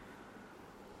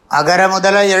அகர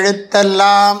முதல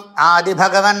எழுத்தெல்லாம்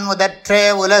ஆதிபகவன் முதற்றே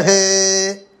உலகு.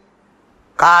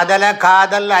 காதல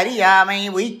காதல் அறியாமை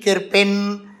உய்கிற்பின்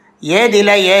ஏதில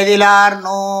ஏதிலார்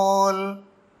நூல்.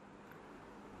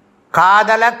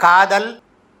 காதல காதல்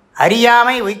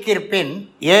அறியாமை உய்கிற்பின்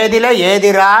ஏதில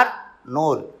ஏதிலார்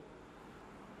நூல்.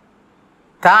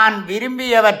 தான்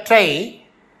விரும்பியவற்றை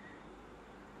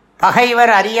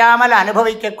பகைவர் அறியாமல்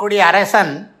அனுபவிக்கக்கூடிய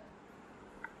அரசன்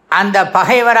அந்த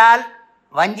பகைவரால்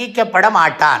வஞ்சிக்கப்பட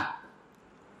மாட்டான்.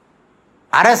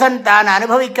 அரசன் தான்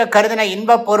அனுபவிக்க கருதின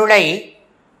இன்பப் பொருளை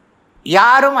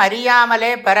யாரும்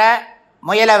அறியாமலே பெற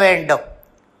முயல வேண்டும்.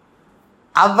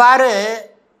 அவ்வாறு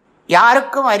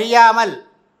யாருக்கும் அறியாமல்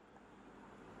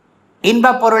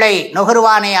இன்பப் பொருளை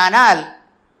நுகருவானேயானால்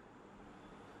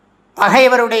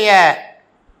பகைவருடைய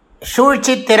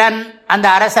சூழ்ச்சி திறன் அந்த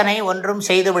அரசனை ஒன்றும்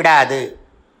செய்துவிடாது.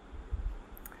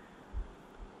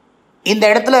 இந்த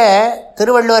இடத்துல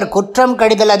திருவள்ளுவர் குற்றம்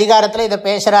கடிதல் அதிகாரத்தில் இதை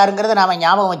பேசுகிறாருங்கிறத நாம்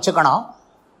ஞாபகம் வச்சுக்கணும்.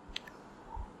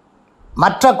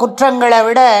 மற்ற குற்றங்களை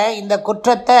விட இந்த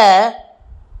குற்றத்தை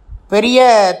பெரிய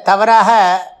தவறாக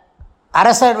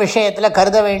அரசர் விஷயத்தில்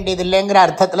கருத வேண்டியதில்லைங்கிற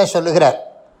அர்த்தத்தில் சொல்லுகிறார்.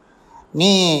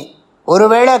 நீ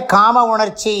ஒருவேளை காம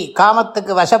உணர்ச்சி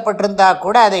காமத்துக்கு வசப்பட்டிருந்தா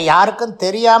கூட அதை யாருக்கும்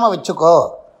தெரியாமல் வச்சுக்கோ,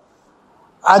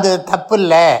 அது தப்பு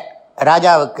இல்லை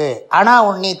ராஜாவுக்கு. ஆனால்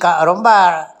நீ ரொம்ப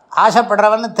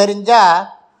ஆசைப்படுறவன்னு தெரிஞ்சால்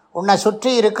உன்னை சுற்றி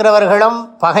இருக்கிறவர்களும்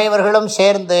பகைவர்களும்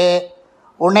சேர்ந்து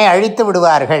உன்னை அழித்து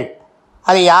விடுவார்கள்.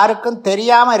 அது யாருக்கும்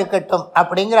தெரியாமல் இருக்கட்டும்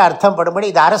அப்படிங்கிற அர்த்தம் படும்படி.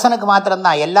 இது அரசனுக்கு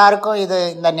மாத்திரம்தான், எல்லாருக்கும்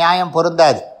இந்த நியாயம்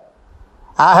பொருந்தாது.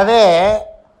 ஆகவே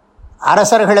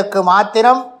அரசர்களுக்கு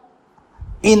மாத்திரம்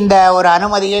இந்த ஒரு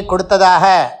அனுமதியை கொடுத்ததாக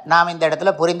நாம் இந்த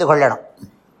இடத்துல புரிந்து கொள்ளணும்.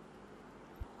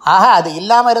 ஆக அது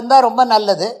இல்லாமல் இருந்தால் ரொம்ப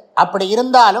நல்லது. அப்படி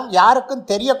இருந்தாலும் யாருக்கும்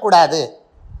தெரியக்கூடாது.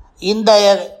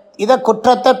 இதை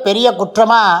குற்றத்தை பெரிய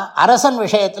குற்றமாக அரசன்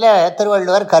விஷயத்தில்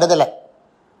திருவள்ளுவர் கருதலை.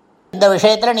 இந்த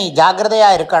விஷயத்தில் நீ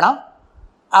ஜாக்கிரதையாக இருக்கணும்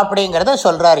அப்படிங்கிறத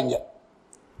சொல்கிறாருங்க.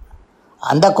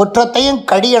 அந்த குற்றத்தையும்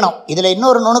கடியணும். இதில்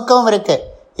இன்னொரு நுணுக்கமும் இருக்குது.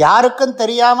 யாருக்கும்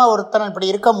தெரியாமல் ஒருத்தன்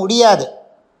இப்படி இருக்க முடியாது,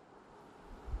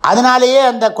 அதனாலேயே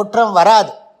அந்த குற்றம்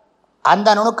வராது. அந்த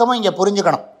நுணுக்கமும் இங்கே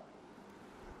புரிஞ்சுக்கணும்.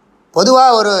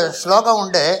 பொதுவாக ஒரு ஸ்லோகம்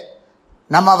உண்டு,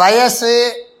 நம்ம வயசு,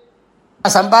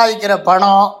 சம்பாதிக்கிற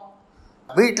பணம்,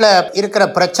 வீட்டில் இருக்கிற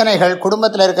பிரச்சனைகள்,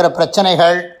 குடும்பத்தில் இருக்கிற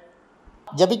பிரச்சனைகள்,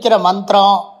 ஜபிக்கிற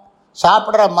மந்திரம்,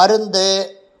 சாப்பிட்ற மருந்து,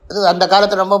 இது அந்த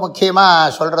காலத்தில் ரொம்ப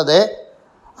முக்கியமாக சொல்கிறது.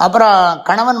 அப்புறம்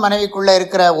கணவன் மனைவிக்குள்ளே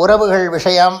இருக்கிற உறவுகள்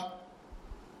விஷயம்,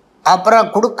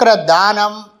 அப்புறம் கொடுக்குற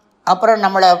தானம், அப்புறம்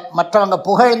நம்மளை மற்றவங்க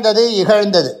புகழ்ந்தது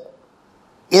இகழ்ந்தது,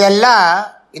 இதெல்லாம்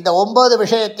இந்த 9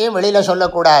 விஷயத்தையும் வெளியில்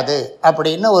சொல்லக்கூடாது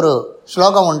அப்படின்னு ஒரு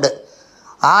ஸ்லோகம் உண்டு.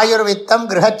 ஆயுர்வித்தம்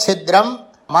கிரகச்சித்ரம்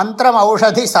மந்திரம்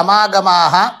ஔஷதி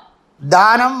சமாகமாக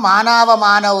தானம்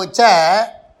மானாவமானவுச்ச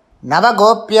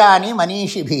நவகோப்பியானி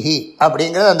மனிஷிபிஹி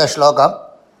அப்படிங்கிறது அந்த ஸ்லோகம்.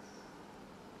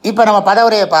 இப்போ நம்ம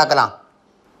பதவுரையை பார்க்கலாம்.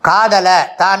 காதல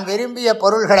தான் விரும்பிய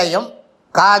பொருள்களையும்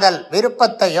காதல்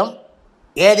விருப்பத்தையும்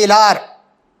ஏதிலார்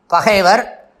பகைவர்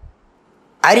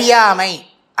அறியாமை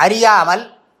அறியாமல்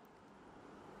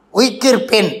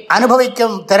உய்கிற்பின்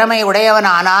அனுபவிக்கும் திறமை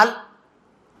உடையவனானால்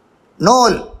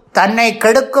நூல் தன்னை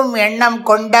கெடுக்கும் எண்ணம்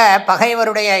கொண்ட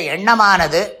பகைவருடைய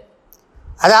எண்ணமானது,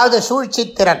 அதாவது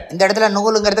சூழ்ச்சித்திறன், இந்த இடத்துல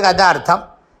நூலுங்கிறதுக்கு அதான் அர்த்தம்,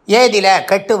 ஏதில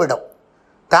கெட்டுவிடும்.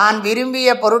 தான் விரும்பிய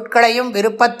பொருட்களையும்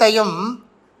விருப்பத்தையும்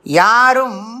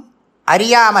யாரும்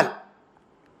அறியாமல்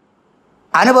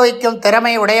அனுபவிக்கும்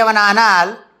திறமை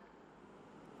உடையவனானால்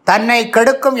தன்னை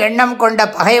கெடுக்கும் எண்ணம் கொண்ட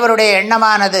பகைவருடைய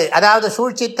எண்ணமானது, அதாவது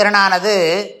சூழ்ச்சித்திறனானது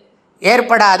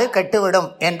ஏற்படாது, கெட்டுவிடும்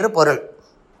என்று பொருள்.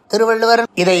 திருவள்ளுவர்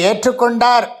இதை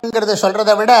ஏற்றுக்கொண்டார்ங்கிறது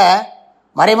சொல்கிறதை விட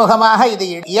மறைமுகமாக இது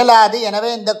இயலாது, எனவே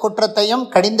இந்த குற்றத்தையும்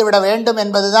கடிந்துவிட வேண்டும்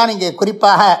என்பதுதான் இங்கே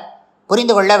குறிப்பாக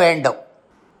புரிந்து கொள்ள வேண்டும்.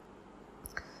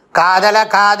 காதல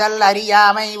காதல்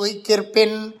அறியாமை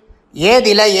உய்கிற்பின்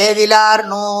ஏதில ஏதிலார்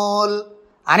நூல்.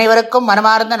 அனைவருக்கும்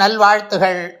மனமார்ந்த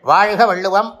நல்வாழ்த்துகள். வாழ்க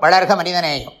வள்ளுவம், வளர்க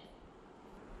மனிதநேயம்.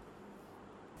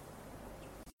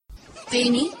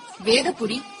 தேனி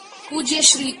வேதபுரி பூஜ்ய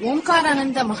ஸ்ரீ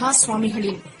ஓம்காரானந்த மகா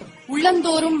சுவாமிகளின்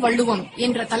உள்ளந்தோறும் வள்ளுவம்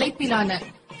என்ற தலைப்பிலான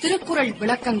திருக்குறள்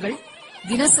விளக்கங்கள்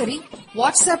தினசரி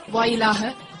வாட்ஸ்அப் வாயிலாக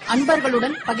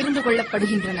அன்பர்களுடன் பகிர்ந்து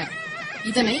கொள்ளப்படுகின்றன.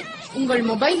 இதனை உங்கள்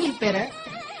மொபைலில் பெற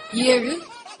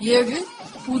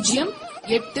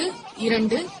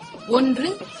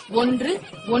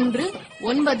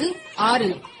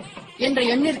 777082111196 என்ற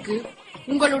எண்ணிற்கு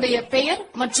உங்களுடைய பெயர்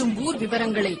மற்றும் ஊர்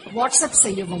விவரங்களை வாட்ஸ்அப்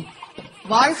செய்யவும்.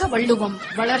 வாழ்க வள்ளுவம்,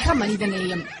 வளர்க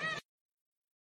மனிதநேயம்.